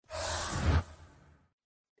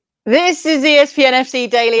This is ESPN FC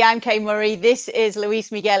Daily. I'm Kay Murray. This is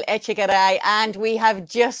Luis Miguel Echegaray, and we have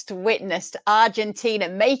just witnessed Argentina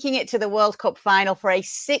making it to the World Cup final for a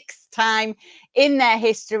sixth time in their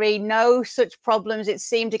history. No such problems, it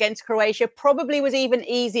seemed, against Croatia. Probably was even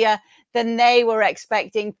easier than they were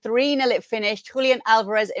expecting. 3-0 it finished. Julian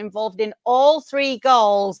Alvarez involved in all three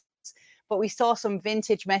goals, but we saw some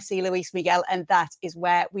vintage Messi, Luis Miguel, and that is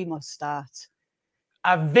where we must start.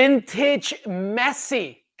 A vintage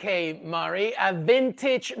Messi. Kay Murray, a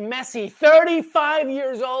vintage Messi, 35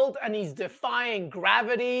 years old, and he's defying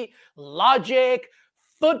gravity, logic,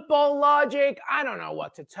 football logic. I don't know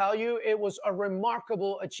what to tell you. It was a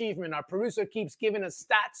remarkable achievement. Our producer keeps giving us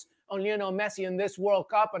stats on Lionel Messi in this World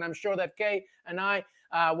Cup, and I'm sure that Kay and I,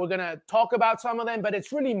 we're going to talk about some of them, but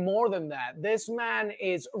it's really more than that. This man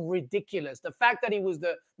is ridiculous. The fact that he was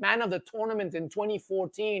the man of the tournament in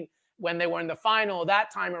 2014, when they were in the final that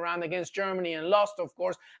time around against Germany and lost, of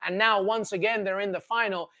course. And now, once again, they're in the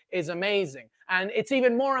final is amazing. And it's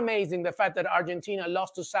even more amazing the fact that Argentina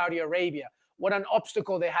lost to Saudi Arabia. What an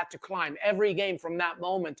obstacle they had to climb. Every game from that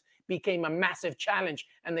moment became a massive challenge,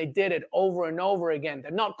 and they did it over and over again. They're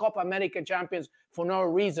not Copa America champions for no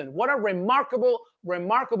reason. What a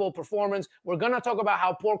remarkable performance. We're going to talk about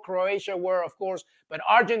how poor Croatia were, of course, but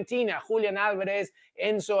Argentina, Julian Alvarez,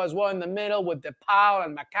 Enzo as well in the middle with DePaul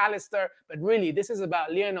and McAllister. But really, this is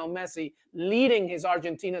about Lionel Messi leading his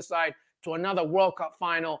Argentina side to another World Cup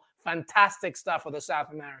final. Fantastic stuff for the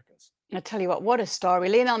South Americans. I tell you what a story.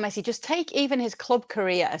 Lionel Messi, just take even his club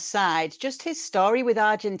career aside, just his story with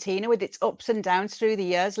Argentina, with its ups and downs through the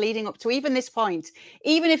years leading up to even this point.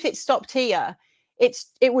 Even if it stopped here,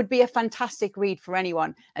 it would be a fantastic read for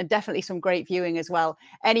anyone, and definitely some great viewing as well.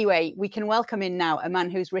 Anyway, we can welcome in now a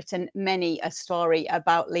man who's written many a story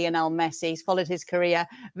about Lionel Messi. He's followed his career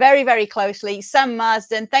very, very closely. Sam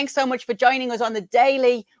Marsden, thanks so much for joining us on the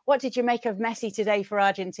Daily. What did you make of Messi today for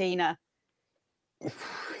Argentina?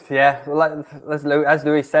 Yeah, well, as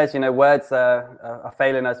Luis says, words are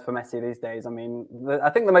failing us for Messi these days. I mean,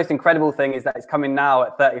 I think the most incredible thing is that it's coming now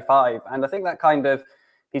at 35. And I think that kind of,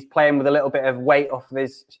 he's playing with a little bit of weight off of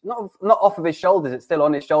his, not off of his shoulders, it's still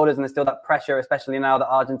on his shoulders, and there's still that pressure, especially now that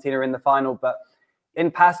Argentina are in the final. But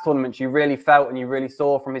in past tournaments, you really felt and you really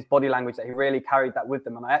saw from his body language that he really carried that with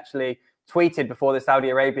them. And I actually tweeted before the Saudi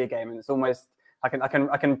Arabia game, and it's almost, I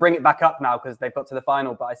can bring it back up now because they've got to the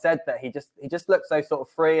final. But I said that he just looked so sort of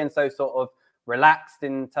free and so sort of relaxed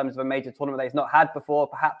in terms of a major tournament that he's not had before,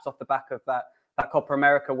 perhaps off the back of that Copa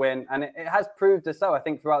America win. And it has proved as so, I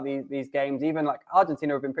think, throughout these games. Even like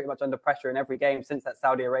Argentina have been pretty much under pressure in every game since that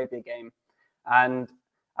Saudi Arabia game. And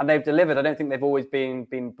they've delivered. I don't think they've always been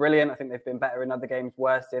brilliant. I think they've been better in other games,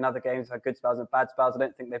 worse in other games, had good spells and bad spells. I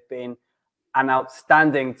don't think they've been an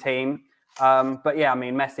outstanding team. But yeah, I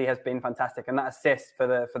mean, Messi has been fantastic, and that assist for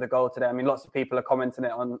the goal today. I mean, lots of people are commenting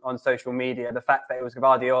it on social media. The fact that it was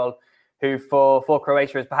Gvardiol, who for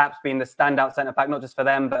Croatia has perhaps been the standout centre back, not just for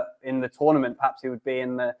them, but in the tournament. Perhaps he would be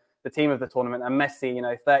in the team of the tournament. And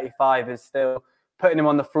Messi, 35, is still putting him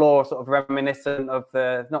on the floor, sort of reminiscent of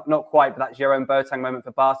the not quite, but that Jerome Boateng moment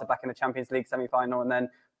for Barca back in the Champions League semi-final, and then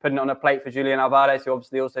putting it on a plate for Julian Alvarez, who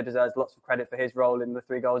obviously also deserves lots of credit for his role in the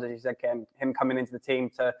 3 goals. As you said, Ken, him coming into the team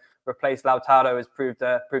to replace Lautaro has proved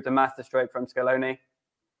a masterstroke from Scaloni.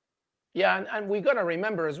 Yeah, and we got to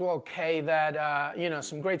remember as well, Kay, that,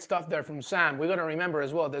 some great stuff there from Sam. We got to remember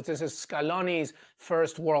as well that this is Scaloni's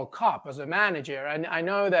first World Cup as a manager. And I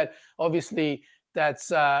know that obviously that's,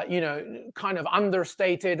 kind of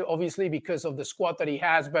understated, obviously, because of the squad that he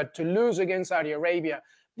has. But to lose against Saudi Arabia,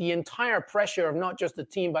 the entire pressure of not just the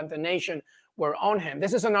team, but the nation were on him.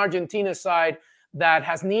 This is an Argentina side that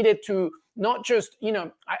has needed to not just,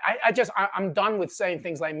 I'm done with saying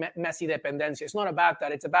things like Messi dependencia. It's not about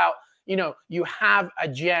that. It's about, you have a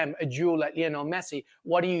gem, a jewel like Lionel Messi.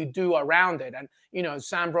 What do you do around it? And,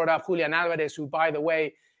 Sam brought up Julian Alvarez, who, by the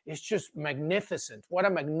way, is just magnificent. What a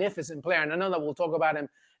magnificent player. And I know that we'll talk about him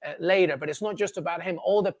later, but it's not just about him.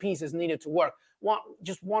 All the pieces needed to work.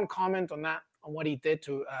 Just one comment on that, on what he did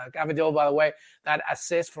to Gvardiol, by the way, that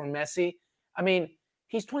assist from Messi. I mean,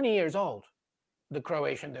 he's 20 years old, the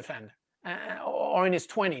Croatian defender, or in his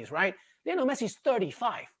 20s, right? Lionel Messi's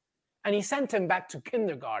 35, and he sent him back to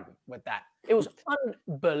kindergarten with that. It was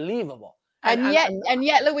unbelievable. And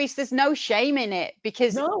yet, Luis, there's no shame in it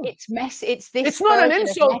because it's Messi. It's not an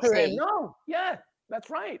insult to him. No, yeah, that's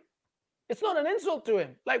right. It's not an insult to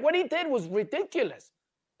him. Like, what he did was ridiculous.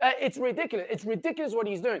 It's ridiculous. It's ridiculous what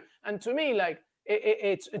he's doing. And to me, like,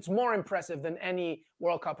 it's more impressive than any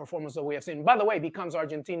World Cup performance that we have seen. By the way, becomes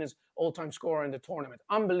Argentina's all-time scorer in the tournament.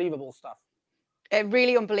 Unbelievable stuff.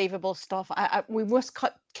 Really unbelievable stuff. We must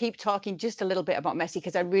keep talking just a little bit about Messi,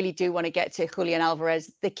 because I really do want to get to Julian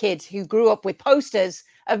Alvarez, the kid who grew up with posters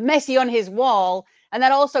of Messi on his wall. And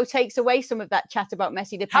that also takes away some of that chat about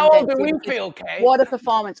Messi dependency. How old do we feel, Kay? What a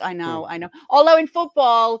performance. I know. Although in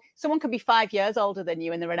football, someone could be 5 years older than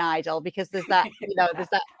you and they're an idol, because there's that, there's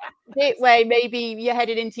that bit where maybe you're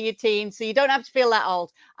headed into your teens, so you don't have to feel that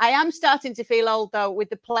old. I am starting to feel old, though, with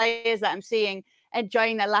the players that I'm seeing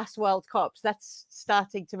enjoying their last World Cups. That's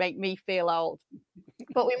starting to make me feel old.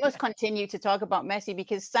 But we must continue to talk about Messi,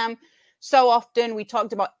 because, Sam, so often we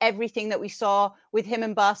talked about everything that we saw with him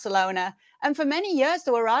in Barcelona. And for many years,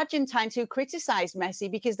 there were Argentines who criticized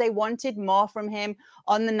Messi because they wanted more from him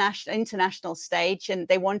on the international stage. And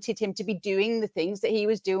they wanted him to be doing the things that he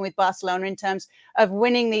was doing with Barcelona in terms of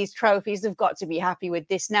winning these trophies. They've got to be happy with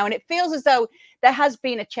this now. And it feels as though there has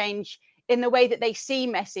been a change in the way that they see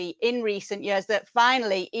Messi in recent years, that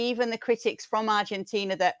finally, even the critics from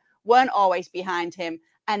Argentina that weren't always behind him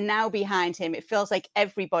and now behind him, it feels like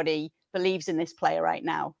everybody believes in this player right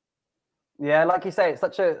now. Yeah, like you say, it's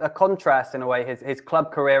such a contrast in a way, his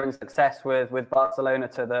club career and success with Barcelona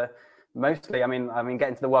to the mostly, I mean,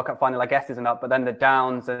 getting to the World Cup final, I guess, isn't up, but then the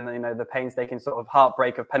downs and, the painstaking sort of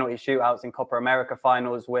heartbreak of penalty shootouts in Copa America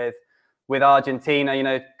finals with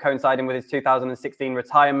Argentina, coinciding with his 2016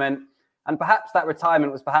 retirement. And perhaps that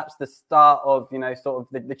retirement was perhaps the start of, sort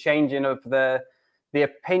of the changing of the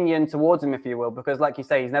opinion towards him, if you will, because like you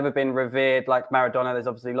say, he's never been revered like Maradona. There's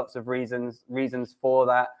obviously lots of reasons for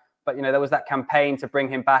that. But, there was that campaign to bring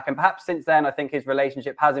him back. And perhaps since then, I think his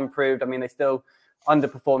relationship has improved. I mean, they still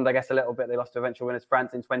underperformed, I guess, a little bit. They lost to eventual winners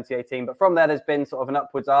France in 2018. But from there, there's been sort of an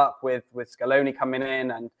upwards arc with Scaloni coming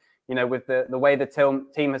in and, with the way the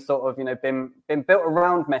team has sort of, been built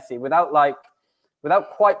around Messi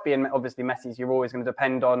without quite being obviously Messi's. You're always going to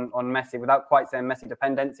depend on Messi without quite saying Messi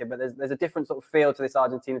dependency. But there's a different sort of feel to this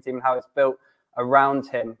Argentina team and how it's built around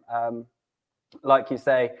him, like you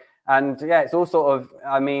say. And yeah, it's all sort of,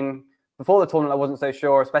 I mean, before the tournament, I wasn't so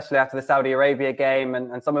sure, especially after the Saudi Arabia game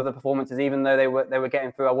and some of the performances, even though they were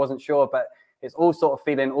getting through, I wasn't sure. But it's all sort of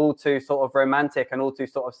feeling all too sort of romantic and all too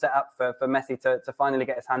sort of set up for Messi to finally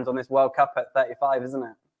get his hands on this World Cup at 35, isn't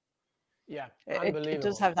it? Yeah, unbelievable. It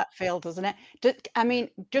does have that feel, doesn't it? I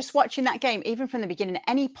mean, just watching that game, even from the beginning, at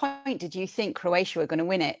any point did you think Croatia were going to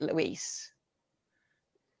win it, Luis?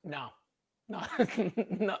 No. No.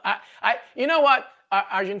 You know what?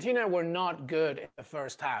 Argentina were not good in the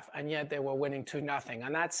first half, and yet they were winning 2-0.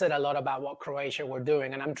 And that said a lot about what Croatia were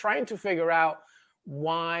doing. And I'm trying to figure out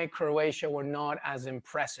why Croatia were not as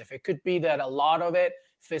impressive. It could be that a lot of it,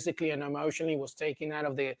 physically and emotionally, was taken out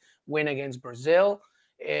of the win against Brazil.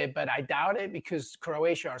 But I doubt it, because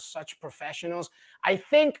Croatia are such professionals. I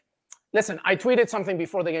think, listen, I tweeted something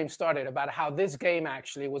before the game started about how this game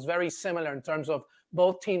actually was very similar in terms of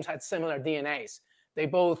both teams had similar DNAs. They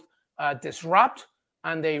both disrupt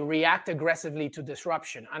and they react aggressively to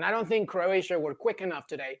disruption. And I don't think Croatia were quick enough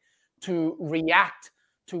today to react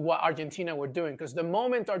to what Argentina were doing, because the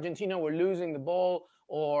moment Argentina were losing the ball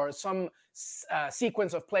or some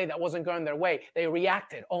sequence of play that wasn't going their way, they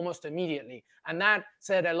reacted almost immediately. And that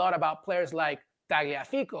said a lot about players like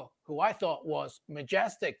Tagliafico, who I thought was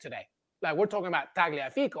majestic today. Like, we're talking about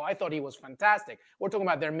Tagliafico. I thought he was fantastic. We're talking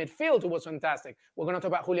about their midfield, who was fantastic. We're going to talk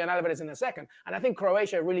about Julian Alvarez in a second. And I think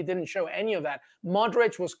Croatia really didn't show any of that.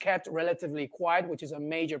 Modric was kept relatively quiet, which is a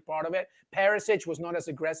major part of it. Perisic was not as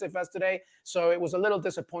aggressive as today. So it was a little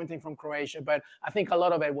disappointing from Croatia. But I think a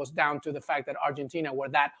lot of it was down to the fact that Argentina were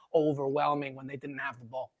that overwhelming when they didn't have the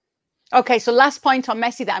ball. Okay, so last point on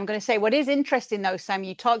Messi that I'm going to say. What is interesting, though, Sam,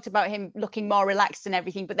 you talked about him looking more relaxed and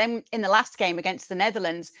everything, but then in the last game against the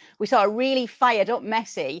Netherlands, we saw a really fired up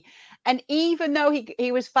Messi. And even though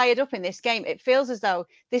he was fired up in this game, it feels as though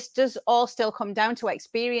this does all still come down to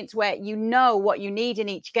experience, where you know what you need in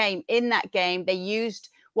each game. In that game, they used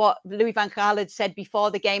what Louis van Gaal had said before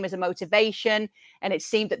the game as a motivation. And it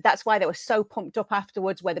seemed that that's why they were so pumped up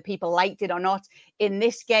afterwards, whether people liked it or not. In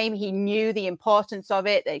this game, he knew the importance of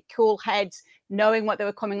it, the cool heads, knowing what they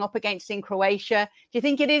were coming up against in Croatia. Do you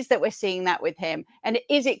think it is that we're seeing that with him? And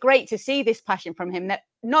is it great to see this passion from him that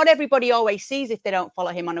not everybody always sees if they don't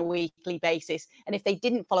follow him on a weekly basis? And if they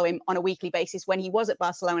didn't follow him on a weekly basis when he was at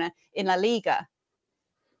Barcelona in La Liga?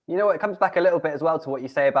 You know, it comes back a little bit as well to what you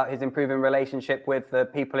say about his improving relationship with the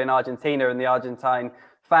people in Argentina and the Argentine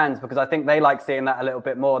fans, because I think they like seeing that a little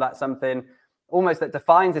bit more. That's something almost that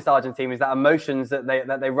defines this Argentine team, is that emotions that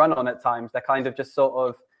they run on at times. They're kind of just sort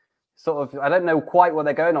of I don't know quite what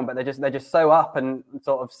they're going on, but they're just so up and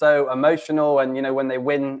sort of so emotional. And you know, when they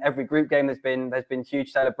win every group game, there's been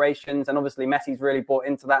huge celebrations, and obviously Messi's really bought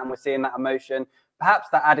into that, and we're seeing that emotion. perhaps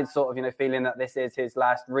that added sort of, feeling that this is his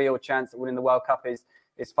last real chance at winning the World Cup is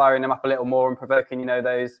firing him up a little more and provoking,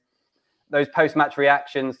 those post-match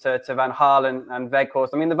reactions to Van Gaal and Weghorst.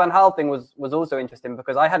 I mean, the Van Gaal thing was also interesting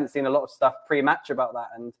because I hadn't seen a lot of stuff pre-match about that,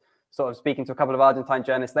 and sort of speaking to a couple of Argentine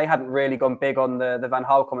journalists, they hadn't really gone big on the Van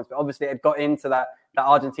Gaal comments, but obviously it got into that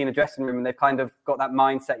Argentina dressing room, and they've kind of got that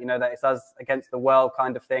mindset, that it's us against the world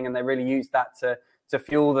kind of thing, and they really use that to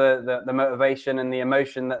fuel the motivation and the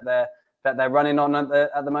emotion that they're running on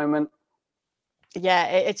at the moment. Yeah,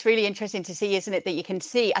 it's really interesting to see, isn't it, that you can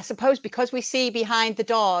see, I suppose, because we see behind the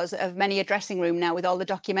doors of many a dressing room now with all the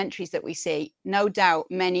documentaries that we see, no doubt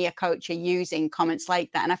many a coach are using comments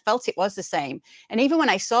like that. And I felt it was the same. And even when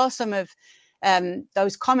I saw some of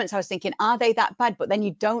those comments, I was thinking, are they that bad? But then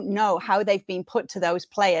you don't know how they've been put to those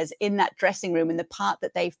players in that dressing room and the part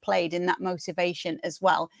that they've played in that motivation as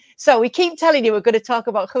well. So we keep telling you we're going to talk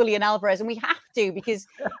about Julian Alvarez, and we have to, because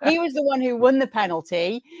he was the one who won the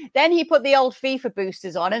penalty. Then he put the old FIFA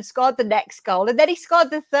boosters on and scored the next goal. And then he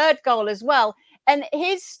scored the third goal as well. And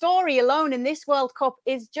his story alone in this World Cup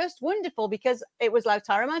is just wonderful, because it was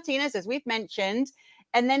Lautaro Martinez, as we've mentioned,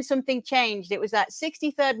 and then something changed. It was that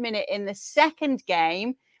 63rd minute in the second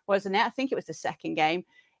game, wasn't it? I think it was the second game.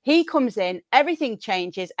 He comes in, everything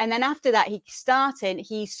changes. And then after that,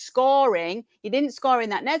 he's scoring. He didn't score in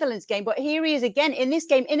that Netherlands game, but here he is again in this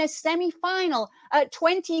game in a semi-final at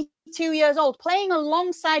 22 years old, playing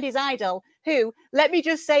alongside his idol, who, let me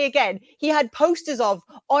just say again, he had posters of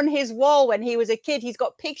on his wall when he was a kid. He's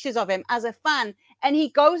got pictures of him as a fan, and he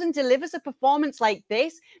goes and delivers a performance like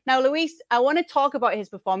this. Now, Luis, I want to talk about his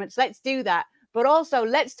performance. Let's do that. But also,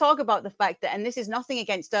 let's talk about the fact that, and this is nothing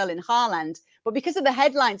against Erling Haaland, but because of the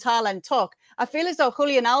headlines Haaland took, I feel as though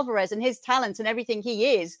Julian Alvarez and his talent and everything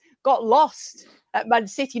he is got lost at Man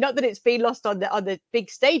City. Not that it's been lost on the big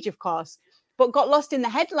stage, of course, but got lost in the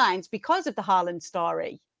headlines because of the Haaland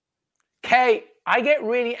story. Kay, I get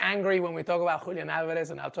really angry when we talk about Julian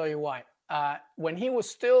Alvarez, and I'll tell you why. When he was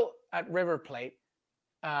still at River Plate,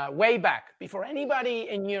 way back, before anybody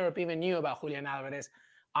in Europe even knew about Julian Alvarez,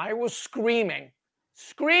 I was screaming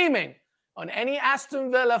on any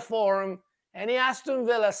Aston Villa forum, any Aston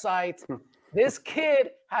Villa site. This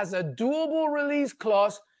kid has a doable release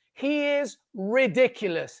clause. He is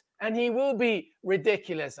ridiculous, and he will be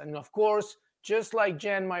ridiculous. And of course, just like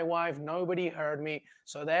Jen, my wife, nobody heard me.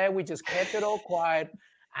 So there we just kept it all quiet.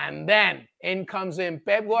 And then comes in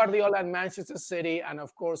Pep Guardiola at Manchester City. And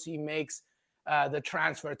of course, he makes the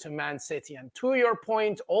transfer to Man City. And to your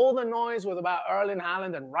point, all the noise was about Erling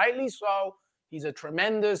Haaland, and rightly so. He's a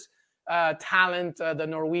tremendous talent, the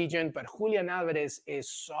Norwegian. But Julian Alvarez is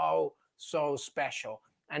so special.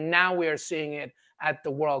 And now we are seeing it at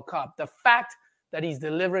the World Cup. The fact that he's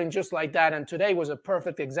delivering just like that, and today was a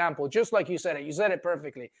perfect example, just like you said it. You said it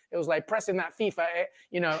perfectly. It was like pressing that FIFA,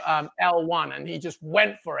 L1, and he just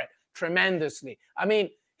went for it tremendously. I mean,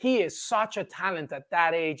 he is such a talent at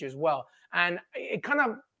that age as well. And it kind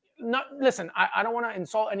of, listen, I don't want to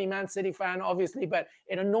insult any Man City fan, obviously, but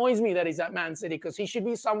it annoys me that he's at Man City, because he should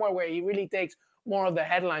be somewhere where he really takes more of the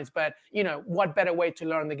headlines. But, what better way to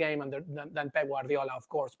learn the game than Pep Guardiola, of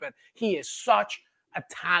course. But he is such a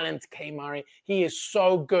talent, K. Murray. He is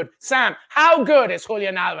so good. Sam, how good is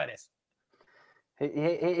Julian Alvarez?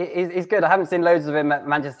 He's good. I haven't seen loads of him at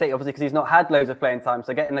Manchester City, obviously, because he's not had loads of playing time.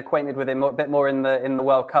 So getting acquainted with him a bit more in the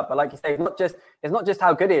World Cup. But like you say, it's not just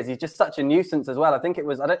how good he is. He's just such a nuisance as well. I think it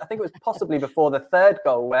was possibly before the third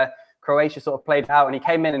goal where Croatia sort of played out, and he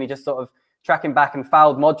came in and he just sort of tracking back and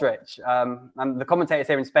fouled Modric. And the commentators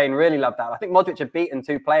here in Spain really loved that. I think Modric had beaten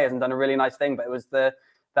two players and done a really nice thing, but it was the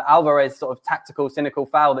Alvarez sort of tactical, cynical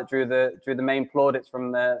foul that drew the main plaudits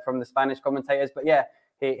from the Spanish commentators. But yeah,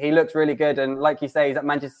 he looks really good. And like you say, he's at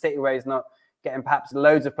Manchester City, where he's not getting perhaps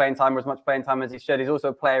loads of playing time or as much playing time as he should. He's also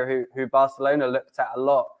a player who Barcelona looked at a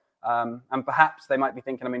lot. And perhaps they might be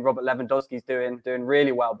thinking, Robert Lewandowski's doing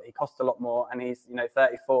really well, but he costs a lot more, and he's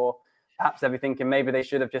 34. Perhaps they'll be thinking maybe they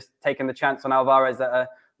should have just taken the chance on Alvarez at a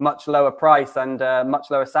much lower price and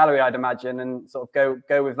much lower salary, I'd imagine, and sort of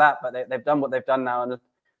go with that. But they've done what they've done now, and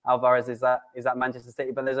Alvarez is at Manchester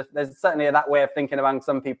City. But there's certainly that way of thinking among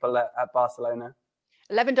some people at Barcelona.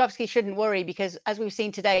 Lewandowski shouldn't worry, because as we've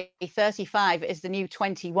seen today, 35 is the new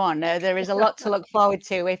 21. There is a lot to look forward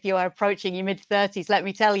to if you are approaching your mid-30s, let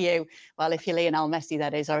me tell you. Well, if you're Lionel Messi,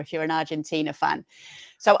 that is, or if you're an Argentina fan.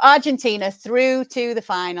 So Argentina through to the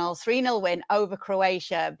final, 3-0 win over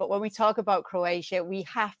Croatia. But when we talk about Croatia, we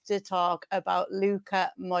have to talk about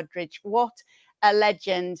Luka Modric. What a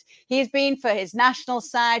legend. He has been for his national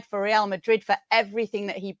side, for Real Madrid, for everything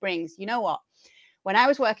that he brings. You know what? When I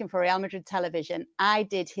was working for Real Madrid Television, I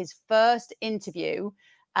did his first interview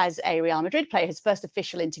as a Real Madrid player. His first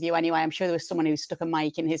official interview anyway. I'm sure there was someone who stuck a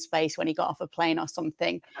mic in his face when he got off a plane or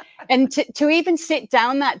something. And to even sit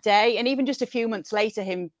down that day, and even just a few months later,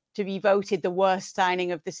 him to be voted the worst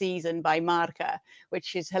signing of the season by Marca,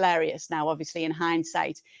 which is hilarious now, obviously, in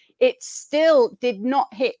hindsight. It still did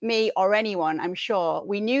not hit me or anyone, I'm sure.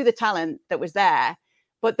 We knew the talent that was there,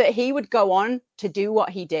 but that he would go on to do what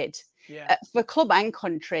he did for club and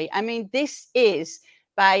country. I mean, this is,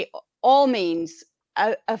 by all means,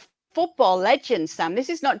 a football legend, Sam. This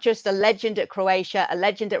is not just a legend at Croatia, a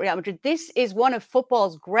legend at Real Madrid. This is one of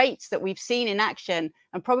football's greats that we've seen in action,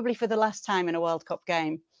 and probably for the last time in a World Cup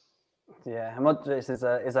game. Yeah, Modric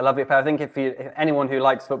is a lovely player. I think if anyone who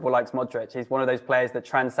likes football likes Modric, he's one of those players that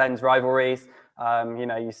transcends rivalries.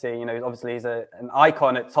 You see, obviously he's an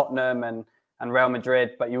icon at Tottenham and Real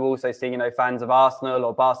Madrid, but you also see, fans of Arsenal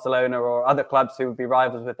or Barcelona or other clubs who would be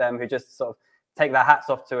rivals with them, who just sort of take their hats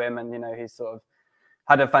off to him. And, he's sort of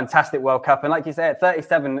had a fantastic World Cup. And like you say, at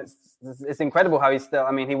 37, it's incredible how he's still,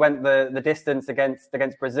 he went the distance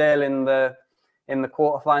against Brazil in the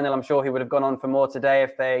quarterfinal. I'm sure he would have gone on for more today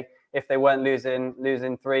if they weren't losing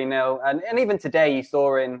 3-0. And even today you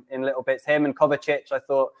saw in little bits, him and Kovacic, I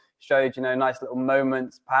thought showed, nice little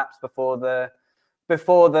moments perhaps before the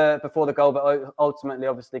goal, but ultimately,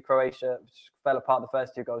 obviously, Croatia fell apart. The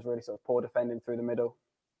first two goals, really sort of poor defending through the middle.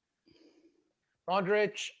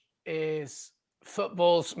 Modric is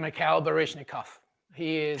football's Mikhail Baryshnikov.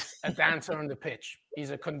 He is a dancer on the pitch. He's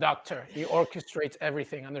a conductor. He orchestrates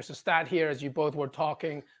everything. And there's a stat here, as you both were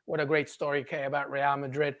talking. What a great story, Kay, about Real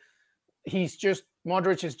Madrid.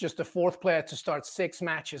 Modric is just the fourth player to start 6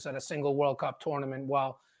 matches at a single World Cup tournament,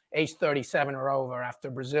 while age 37 are over after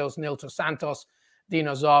Brazil's Nilton Santos,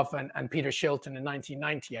 Dino Zoff, and Peter Shilton in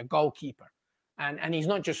 1990, a goalkeeper. And he's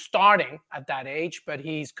not just starting at that age, but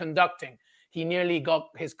he's conducting. He nearly got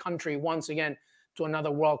his country once again to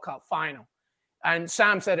another World Cup final. And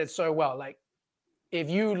Sam said it so well, like, if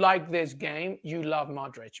you like this game, you love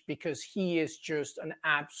Modric, because he is just an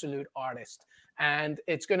absolute artist. And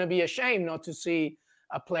it's going to be a shame not to see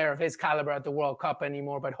a player of his caliber at the World Cup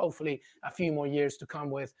anymore, but hopefully a few more years to come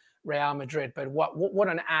with Real Madrid. But what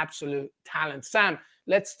an absolute talent. Sam,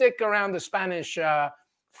 let's stick around the Spanish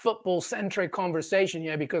football-centric conversation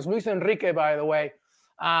here, because Luis Enrique, by the way,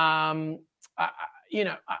 I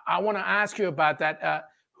want to ask you about that.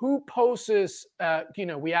 Who poses,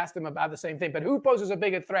 we asked him about the same thing, but who poses a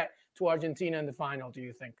bigger threat to Argentina in the final, do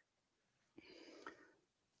you think?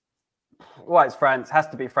 Well, it's France. Has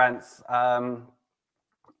to be France.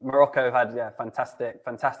 Morocco had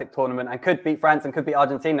fantastic tournament and could beat France and could beat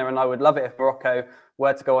Argentina. And I would love it if Morocco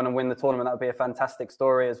were to go on and win the tournament. That would be a fantastic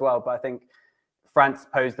story as well. But I think France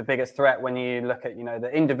posed the biggest threat when you look at, the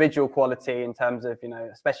individual quality in terms of,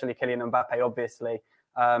 especially Kylian Mbappe, obviously.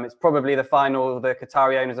 It's probably the final the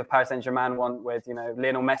Qatari owners of Paris Saint-Germain want, with,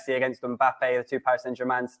 Lionel Messi against Mbappe, the two Paris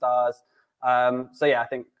Saint-Germain stars. I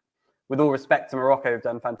think, with all respect to Morocco, have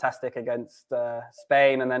done fantastic against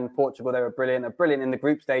Spain, and then Portugal. They were brilliant. They're brilliant in the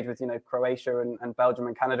group stage with, Croatia and Belgium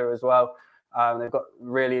and Canada as well. They've got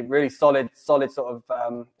really, really solid sort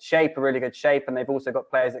of shape, a really good shape, and they've also got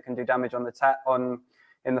players that can do damage on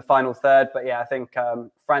in the final third. But yeah, I think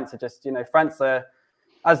France are just, France are,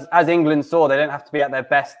 as England saw, they don't have to be at their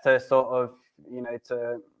best to sort of,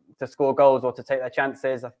 to score goals or to take their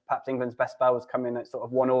chances. Perhaps England's best spell was coming at sort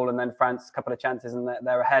of 1-1, and then France a couple of chances and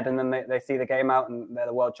they're ahead, and then they see the game out and they're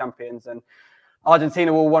the world champions. And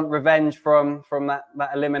Argentina will want revenge from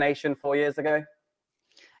that elimination 4 years ago.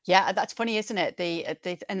 Yeah, that's funny, isn't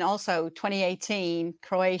it? And also 2018,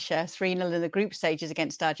 Croatia 3-0 in the group stages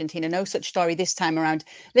against Argentina. No such story this time around.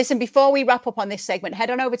 Listen, before we wrap up on this segment, head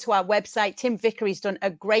on over to our website. Tim Vickery's done a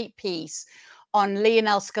great piece on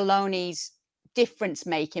Lionel Scaloni's difference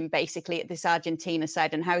making basically at this Argentina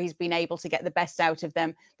side, and how he's been able to get the best out of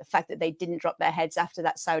them. The fact that they didn't drop their heads after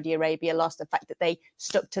that Saudi Arabia loss, the fact that they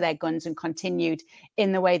stuck to their guns and continued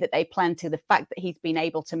in the way that they planned to, the fact that he's been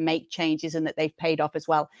able to make changes and that they've paid off as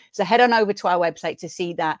well. So head on over to our website to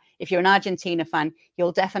see that. If you're an Argentina fan,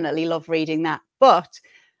 you'll definitely love reading that. But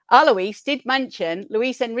Alois did mention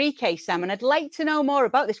Luis Enrique, Sam, and I'd like to know more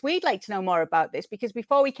about this. We'd like to know more about this, because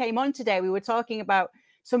before we came on today, we were talking about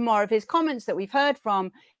some more of his comments that we've heard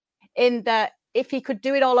from, in that if he could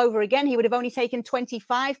do it all over again, he would have only taken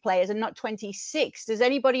 25 players and not 26. Does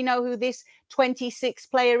anybody know who this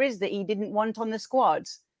 26th player is that he didn't want on the squad?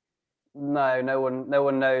 No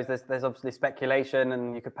one knows. There's obviously speculation,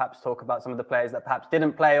 and you could perhaps talk about some of the players that perhaps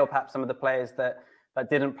didn't play, or perhaps some of the players that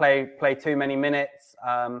didn't play too many minutes.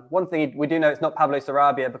 One thing we do know, it's not Pablo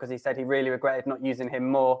Sarabia, because he said he really regretted not using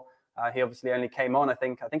him more. He obviously only came on, I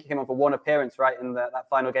think he came on for one appearance, right, in that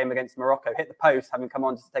final game against Morocco. Hit the post, having come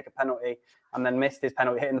on just to take a penalty, and then missed his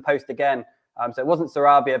penalty, hitting the post again. So it wasn't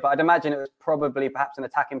Sarabia, but I'd imagine it was probably perhaps an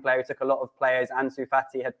attacking player who took a lot of players. Ansu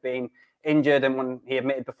Fati had been injured, and when he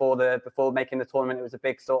admitted before making the tournament, it was a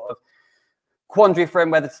big sort of quandary for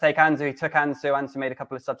him whether to take Ansu. He took Ansu. Ansu made a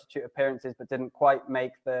couple of substitute appearances, but didn't quite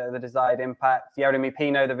make the desired impact. Yeremy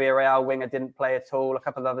Pino, the Villarreal winger, didn't play at all. A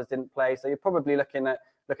couple of others didn't play. So you're probably looking at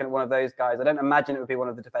one of those guys. I don't imagine it would be one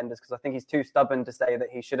of the defenders, because I think he's too stubborn to say that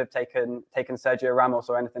he should have taken Sergio Ramos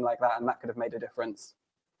or anything like that, and that could have made a difference.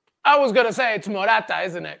 I was going to say it's Morata,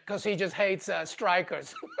 isn't it? Because he just hates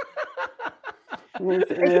strikers. No,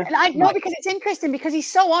 because it's interesting, because he's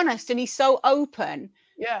so honest and he's so open.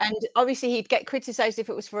 Yeah. And obviously he'd get criticised if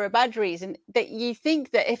it was for a bad reason. That you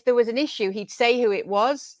think that if there was an issue, he'd say who it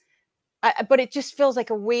was. But it just feels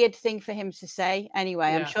like a weird thing for him to say. Anyway,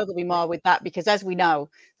 I'm sure there'll be more with that, because as we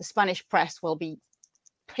know, the Spanish press will be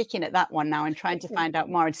picking at that one now and trying to find out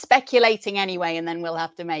more and speculating anyway, and then we'll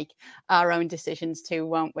have to make our own decisions too,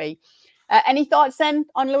 won't we? Any thoughts then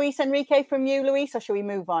on Luis Enrique from you, Luis, or shall we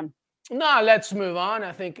move on? No, let's move on.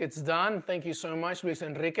 I think it's done. Thank you so much, Luis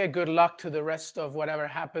Enrique. Good luck to the rest of whatever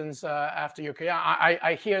happens after your career.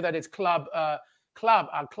 I hear that it's club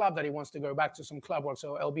that he wants to go back to some club work,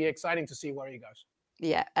 so it'll be exciting to see where he goes.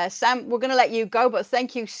 Yeah, Sam, we're going to let you go, but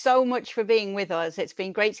thank you so much for being with us. It's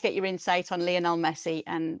been great to get your insight on Lionel Messi,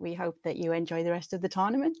 and we hope that you enjoy the rest of the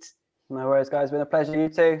tournament. No worries, guys. It's been a pleasure. You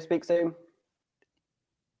too. Speak soon.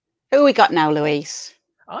 Who we got now, Luis?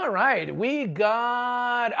 All right, we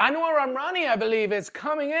got Anwar Amrani, I believe, is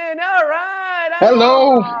coming in. All right, Anwar.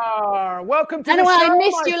 Hello. Welcome to Anwar, the show. I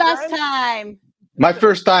missed you last time. My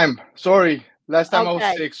first time. Sorry. Last time I Okay.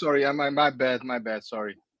 was sick. Sorry. My bad.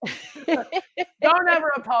 Sorry. Don't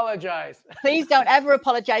ever apologize. Please don't ever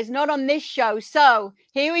apologize. Not on this show. So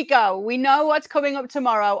here we go. We know what's coming up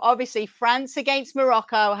tomorrow. Obviously, France against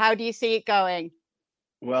Morocco. How do you see it going?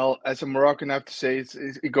 Well, as a Moroccan, I have to say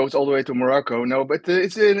it goes all the way to Morocco. No, but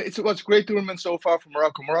it was a great tournament so far for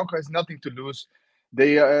Morocco. Morocco has nothing to lose.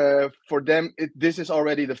 They for them this is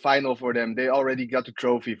already the final for them. They already got the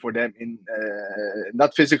trophy for them in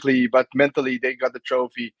not physically but mentally. They got the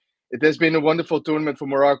trophy. It has been a wonderful tournament for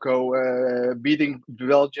Morocco, beating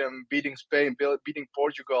Belgium, beating Spain, beating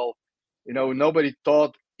Portugal. You know, nobody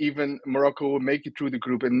thought even Morocco would make it through the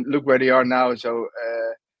group, and look where they are now. So,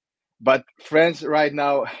 but France right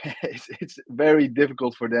now, it's very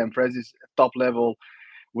difficult for them. France is top level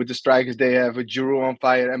with the strikers they have, with Giroud on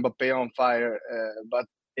fire, Mbappé on fire. But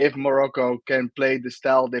if Morocco can play the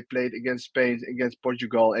style they played against Spain, against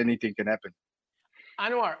Portugal, anything can happen.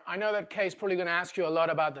 Anwar, I know that Kay's probably going to ask you a lot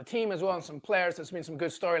about the team as well and some players. There's been some good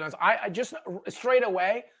storylines. I just straight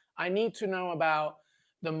away, I need to know about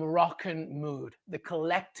the Moroccan mood, the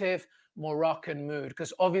collective Moroccan mood,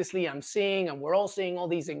 because obviously I'm seeing, and we're all seeing, all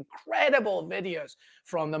these incredible videos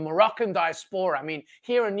from the Moroccan diaspora. I mean,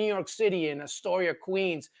 here in New York City, in Astoria,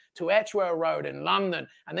 Queens, to Edgware Road in London,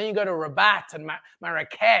 and then you go to Rabat and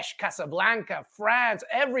Marrakesh, Casablanca, France,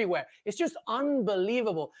 everywhere. It's just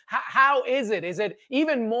unbelievable. How is it? Is it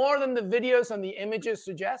even more than the videos and the images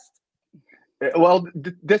suggest? Well,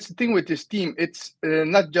 that's the thing with this team. It's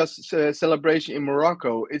not just a celebration in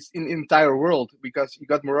Morocco. It's in the entire world, because you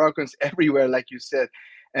got Moroccans everywhere, like you said.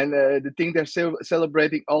 And the thing they're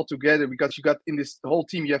celebrating all together, because you got in this whole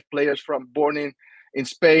team, you have players born in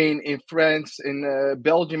Spain, in France, in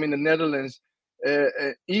Belgium, in the Netherlands.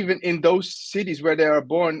 Even in those cities where they are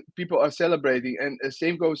born, people are celebrating. And the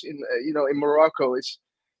same goes in in Morocco.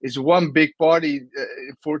 It's one big party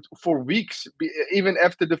for weeks. Even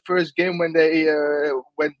after the first game, when they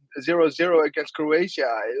went 0-0 against Croatia,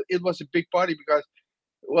 it was a big party because,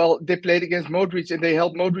 well, they played against Modric and they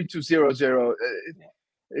helped Modric to 0-0.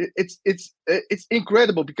 It's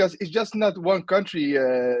incredible, because it's just not one country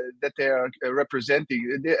that they are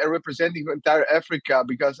representing. They are representing entire Africa,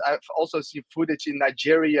 because I've also seen footage in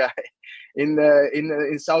Nigeria,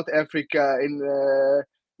 in South Africa, in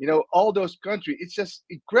all those countries. It's just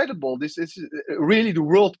incredible. This is really the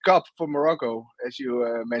World Cup for Morocco, as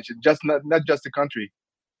you mentioned, just not just the country.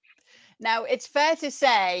 Now, it's fair to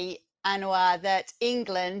say, Anwar, that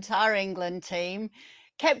England, our England team,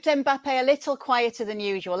 kept Mbappe a little quieter than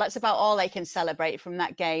usual. That's about all they can celebrate from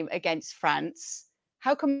that game against France.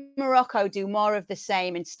 How can Morocco do more of the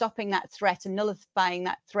same in stopping that threat and nullifying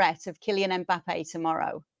that threat of Kylian Mbappe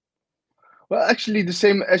tomorrow? Well, actually, the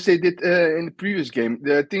same as they did in the previous game.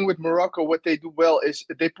 The thing with Morocco, what they do well is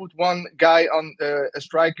they put one guy on a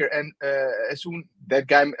striker, and as soon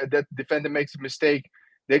that defender makes a mistake,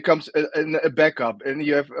 there comes a backup, and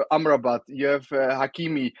you have Amrabat, you have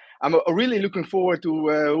Hakimi. I'm really looking forward to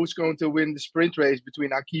who's going to win the sprint race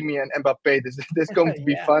between Hakimi and Mbappe. This going to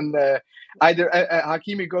be fun. Either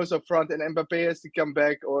Hakimi goes up front and Mbappe has to come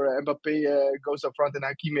back, or Mbappe goes up front and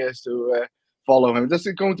Hakimi has to follow him. This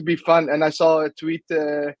is going to be fun. And I saw a tweet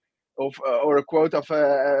or a quote of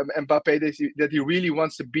Mbappe that he really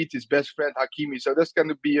wants to beat his best friend Hakimi. So that's going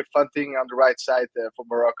to be a fun thing on the right side for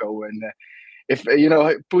Morocco. And if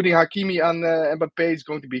putting Hakimi on Mbappe is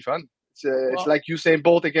going to be fun. It's like Usain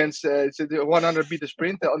Bolt against it's a 100-meter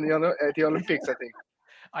sprint at the Olympics, I think.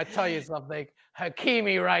 I tell you something,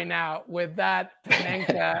 Hakimi right now with that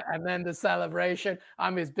Panenka and then the celebration,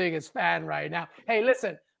 I'm his biggest fan right now. Hey,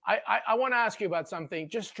 listen, I want to ask you about something,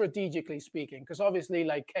 just strategically speaking, because obviously,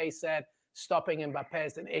 like Kay said, stopping Mbappe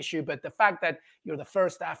is an issue, but the fact that you're the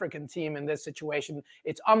first African team in this situation,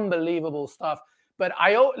 it's unbelievable stuff. But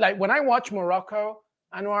when I watch Morocco,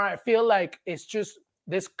 Anwar, I feel like it's just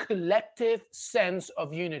this collective sense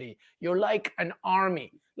of unity. You're like an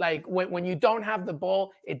army. Like when you don't have the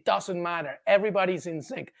ball, it doesn't matter. Everybody's in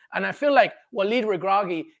sync. And I feel like Walid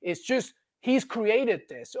Regragui is just, he's created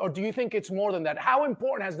this. Or do you think it's more than that? How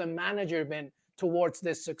important has the manager been towards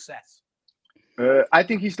this success? I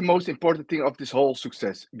think he's the most important thing of this whole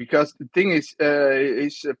success, because the thing is,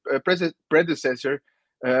 his predecessor,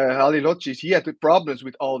 Halilhodžić, he had the problems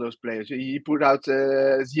with all those players. He put out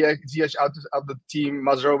Ziyech out of the team,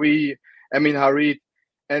 Mazraoui, Amin Harit,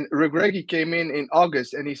 and Regragui came in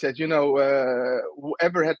August, and he said,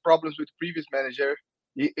 whoever had problems with the previous manager,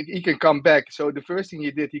 he can come back. So the first thing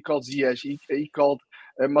he did, he called Ziyech, he called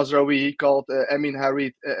Mazraoui, he called Amin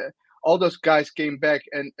Harit. All those guys came back,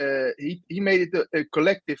 and he made it a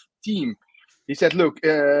collective team. He said, look,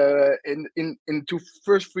 in two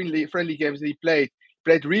first friendly games that he played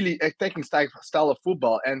really attacking style of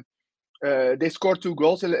football, and they scored 2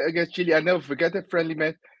 goals against Chile. I never forget that friendly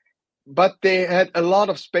match, but they had a lot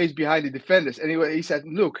of space behind the defenders. Anyway, he said,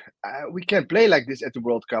 look, we can't play like this at the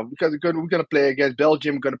World Cup, because we're going to play against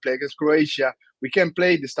Belgium, we're going to play against Croatia. We can't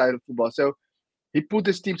play this style of football. So he put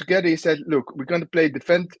this team together. He said, look, we're going to play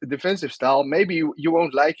defensive style. Maybe you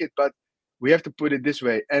won't like it, but we have to put it this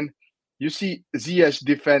way. And you see Ziyech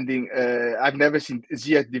defending. I've never seen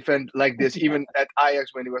Ziyech defend like this, even at Ajax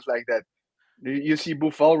when he was like that. You see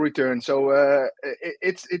Buffon return. So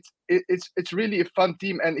it's really a fun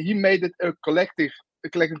team, and he made it a collective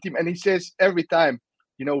team. And he says every time,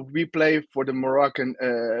 we play for the Moroccan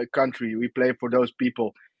country. We play for those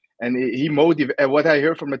people. And he motivates. What I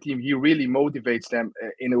hear from the team, he really motivates them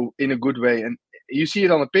in a good way. And you see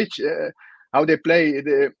it on the pitch, how they play.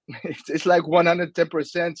 It's like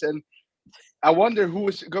 110%. And I wonder who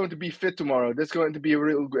is going to be fit tomorrow. That's going to be a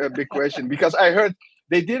real big question, because I heard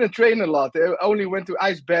they didn't train a lot. They only went to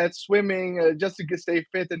ice baths, swimming, just to stay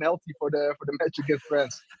fit and healthy for the match against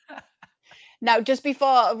France. Now, just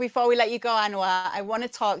before we let you go, Anwar, I want to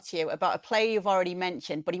talk to you about a player you've already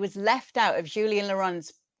mentioned, but he was left out of Julien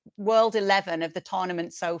Laurent's World 11 of the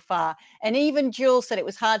tournament so far. And even Jules said it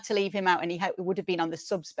was hard to leave him out, and he would have been on the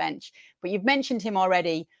subs bench. But you've mentioned him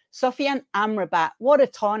already. Sofiane Amrabat, what a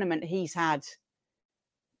tournament he's had.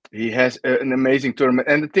 He has an amazing tournament.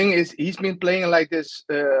 And the thing is, he's been playing like this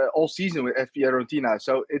all season with Fiorentina.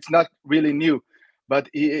 So it's not really new. But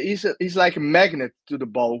he's like a magnet to the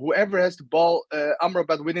ball. Whoever has the ball,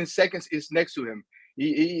 Amrabat within seconds is next to him.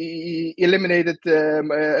 He eliminated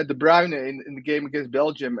De Bruyne in the game against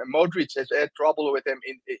Belgium. And Modric has had trouble with him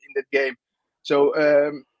in that game. So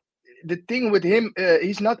the thing with him,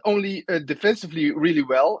 he's not only defensively really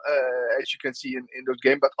well, as you can see in those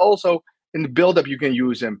games, but also in the build-up you can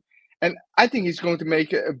use him. And I think he's going to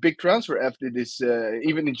make a big transfer after this,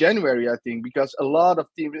 even in January, I think, because a lot of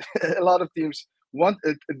teams want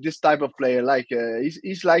this type of player. Like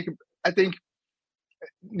he's like, I think,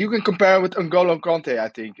 you can compare with N'Golo Kante, I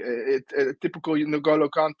think. A typical N'Golo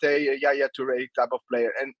Kante, Yaya Touré type of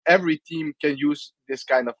player. And every team can use this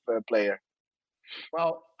kind of player.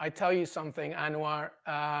 Well, I tell you something, Anwar.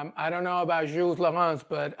 I don't know about Jules Laurent,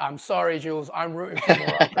 but I'm sorry, Jules. I'm rooting for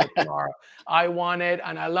Morocco tomorrow. I want it,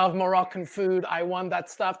 and I love Moroccan food. I want that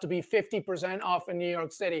stuff to be 50% off in New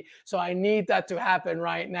York City. So I need that to happen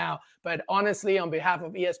right now. But honestly, on behalf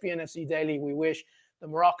of ESPN FC Daily, we wish the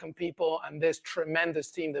Moroccan people and this tremendous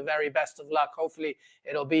team the very best of luck. Hopefully,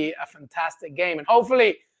 it'll be a fantastic game. And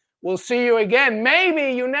hopefully, we'll see you again.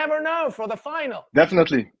 Maybe, you never know, for the final.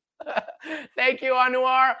 Definitely. Thank you,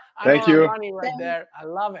 Anwar. Thank you. Right there. I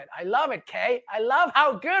love it. I love it, Kay. I love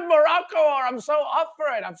how good Morocco are. I'm so up for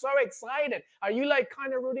it. I'm so excited. Are you like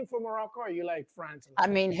kind of rooting for Morocco, or are you like France? I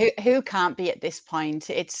mean, who can't be at this point?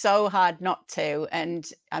 It's so hard not to. And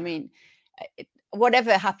I mean,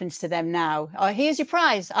 whatever happens to them now, here's your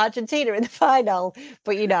prize, Argentina in the final.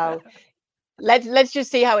 But let's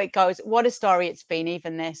just see how it goes. What a story it's been,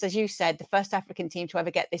 even this. As you said, the first African team to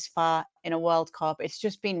ever get this far in a World Cup. It's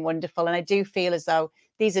just been wonderful. And I do feel as though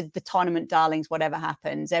these are the tournament darlings, whatever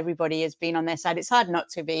happens. Everybody has been on their side. It's hard not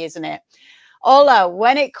to be, isn't it? Although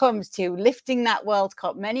when it comes to lifting that World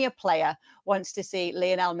Cup, many a player wants to see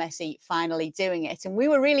Lionel Messi finally doing it. And we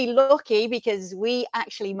were really lucky because we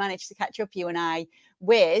actually managed to catch up, you and I,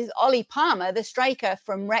 with Ollie Palmer, the striker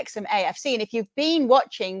from Wrexham AFC. And if you've been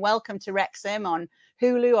watching Welcome to Wrexham on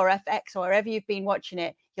Hulu or FX or wherever you've been watching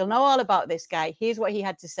it, you'll know all about this guy. Here's what he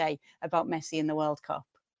had to say about Messi in the World Cup.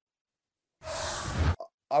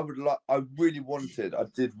 I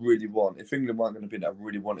did really want, if England weren't going to be, I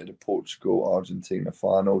really wanted a Portugal-Argentina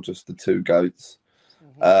final, just the two goats.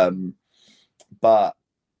 Mm-hmm. But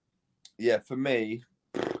yeah, for me,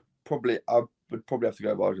 I would probably have to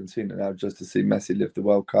go with Argentina now, just to see Messi lift the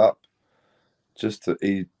World Cup. Just as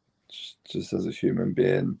a human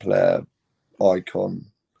being, player, icon,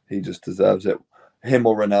 he just deserves it. Him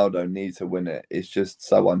or Ronaldo need to win it. It's just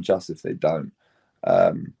so unjust if they don't.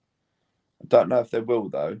 I don't know if they will,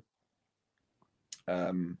 though.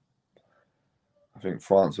 I think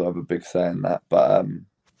France will have a big say in that. But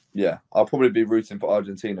yeah, I'll probably be rooting for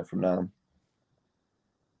Argentina from now on.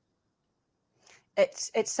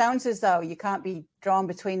 It sounds as though you can't be drawn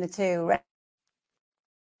between the two,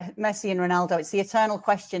 Messi and Ronaldo. It's the eternal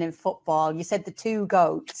question in football. You said the two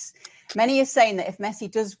GOATs. Many are saying that if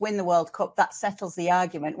Messi does win the World Cup, that settles the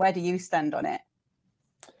argument. Where do you stand on it?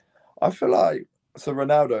 I feel like, so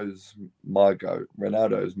Ronaldo's my GOAT.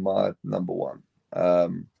 Ronaldo's my number one.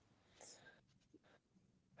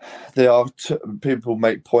 There are people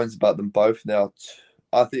make points about them both.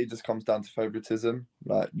 I think it just comes down to favoritism.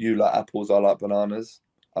 Like, you like apples, I like bananas.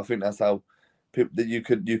 I think that's how people that you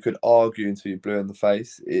could argue until you're blue in the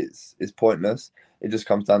face. It's pointless. It just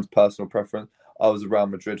comes down to personal preference. I was a Real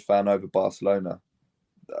Madrid fan over Barcelona.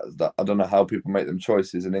 I don't know how people make them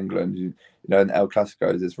choices in England. You know, in El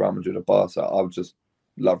Clasico, it's Real Madrid or Barca. I would just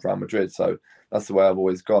love Real Madrid, so that's the way I've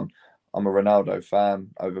always gone. I'm a Ronaldo fan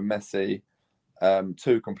over Messi.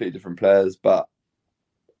 Two completely different players, but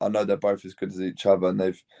I know they're both as good as each other, and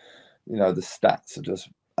they've, the stats are just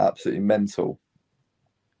absolutely mental.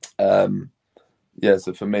 Yeah,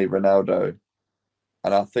 so for me, Ronaldo,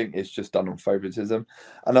 and I think it's just done on favoritism,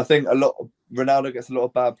 and I think Ronaldo gets a lot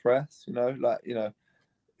of bad press.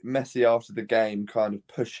 Messi after the game kind of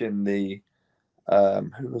pushing the,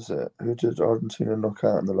 who was it? Who did Argentina knock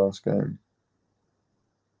out in the last game?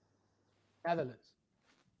 Netherlands.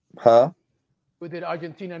 Huh? Who did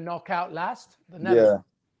Argentina knock out last? The Netherlands.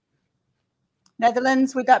 Yeah.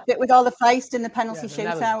 Netherlands with that bit with all the feist in the penalty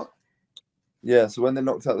shootout. Yeah, so when they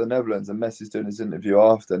knocked out the Netherlands and Messi's doing his interview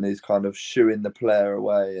after and he's kind of shooing the player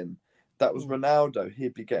away, and that was Ronaldo,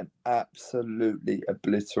 he'd be getting absolutely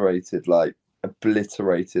obliterated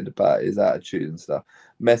about his attitude and stuff.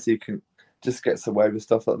 Messi just gets away with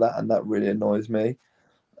stuff like that, and that really annoys me.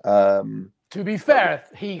 To be fair,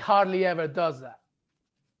 he hardly ever does that.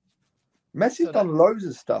 Messi's done loads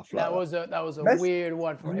of stuff like that. That was a weird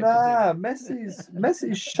one for him.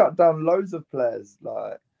 Messi's shut down loads of players.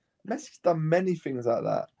 Like, Messi's done many things like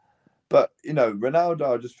that. But,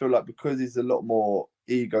 Ronaldo, I just feel like because he's a lot more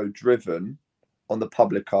ego-driven on the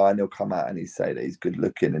public eye, and he'll come out and he say that he's good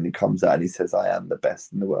looking, and he comes out and he says, I am the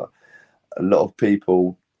best in the world. A lot of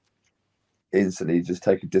people instantly just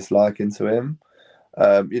take a dislike into him.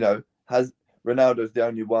 Ronaldo's the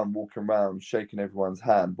only one walking around shaking everyone's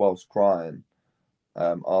hand whilst crying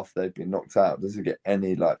after they've been knocked out. Does he get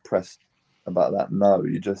any press about that? No,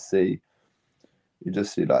 you just see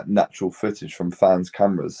natural footage from fans'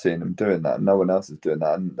 cameras seeing him doing that. No one else is doing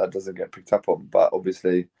that, and that doesn't get picked up on. But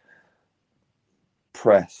obviously,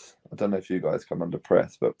 press. I don't know if you guys come under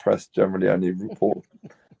press, but press generally only report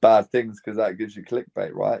bad things because that gives you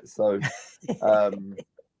clickbait, right? So,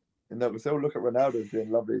 we still look at Ronaldo as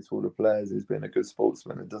being lovely to all the players. He's been a good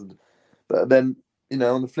sportsman. It doesn't, but then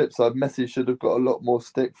on the flip side, Messi should have got a lot more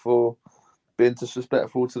stick for being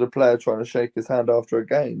disrespectful to the player trying to shake his hand after a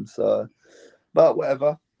game. So, but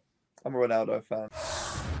whatever. I'm a Ronaldo fan.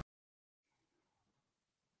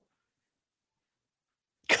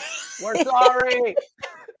 We're sorry.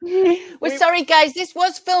 We're sorry, guys. This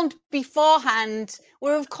was filmed beforehand.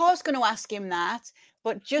 We're of course going to ask him that.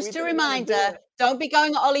 But just a reminder, don't be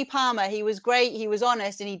going at Ollie Palmer. He was great. He was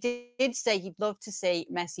honest. And he did say he'd love to see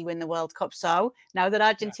Messi win the World Cup. So now that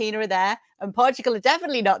Argentina are there and Portugal are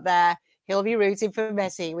definitely not there, he'll be rooting for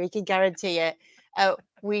Messi. We can guarantee it.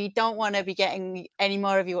 We don't want to be getting any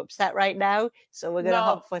more of you upset right now, so we're going to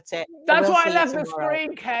hot foot it. That's why I left the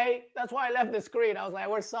screen, Kay. That's why I left the screen. I was like,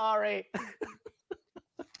 we're sorry.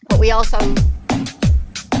 But we also